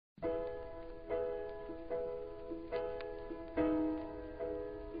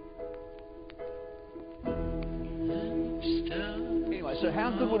how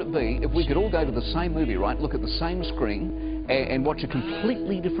good would it be if we could all go to the same movie, right, look at the same screen and watch a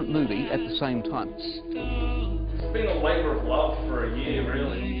completely different movie at the same time? It's been a labour of love for a year,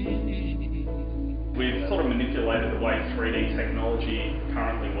 really. We've sort of manipulated the way 3D technology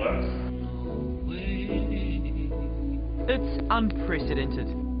currently works. It's unprecedented.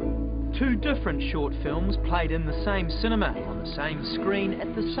 Two different short films played in the same cinema, on the same screen,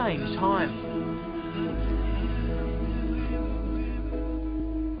 at the same time.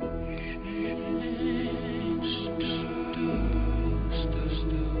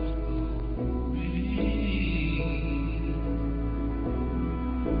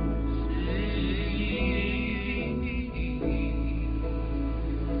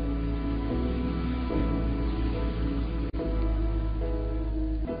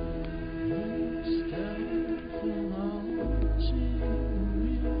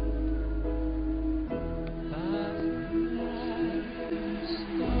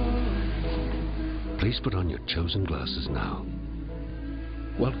 Please put on your chosen glasses now.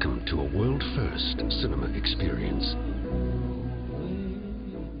 Welcome to a world-first cinema experience.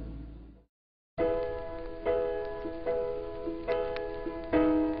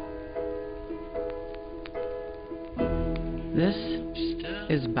 This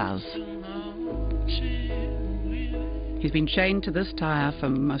is Buzz. He's been chained to this tyre for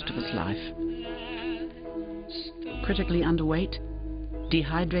most of his life. Critically underweight,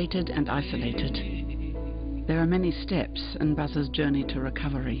 dehydrated and isolated. There are many steps in Buzz's journey to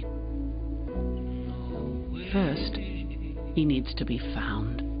recovery. First, he needs to be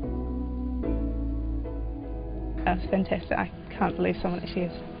found. That's fantastic. I can't believe someone actually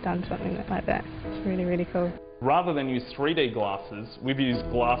has done something like that. It's really, really cool. Rather than use 3D glasses, we've used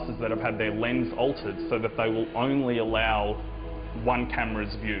glasses that have had their lens altered so that they will only allow one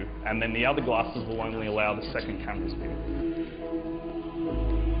camera's view, and then the other glasses will only allow the second camera's view.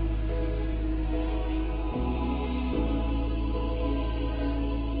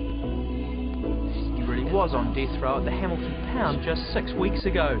 He really was on death row at the Hamilton Pound just 6 weeks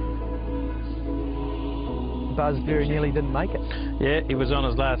ago. Buzz very nearly didn't make it. Yeah, he was on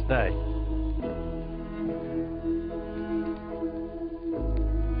his last day.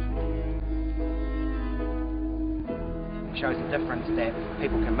 Shows the difference that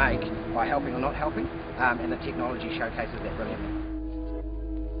people can make by helping or not helping, and the technology showcases that brilliantly.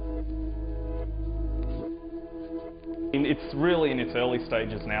 It's really in its early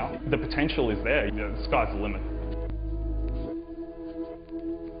stages now. The potential is there. The sky's the limit.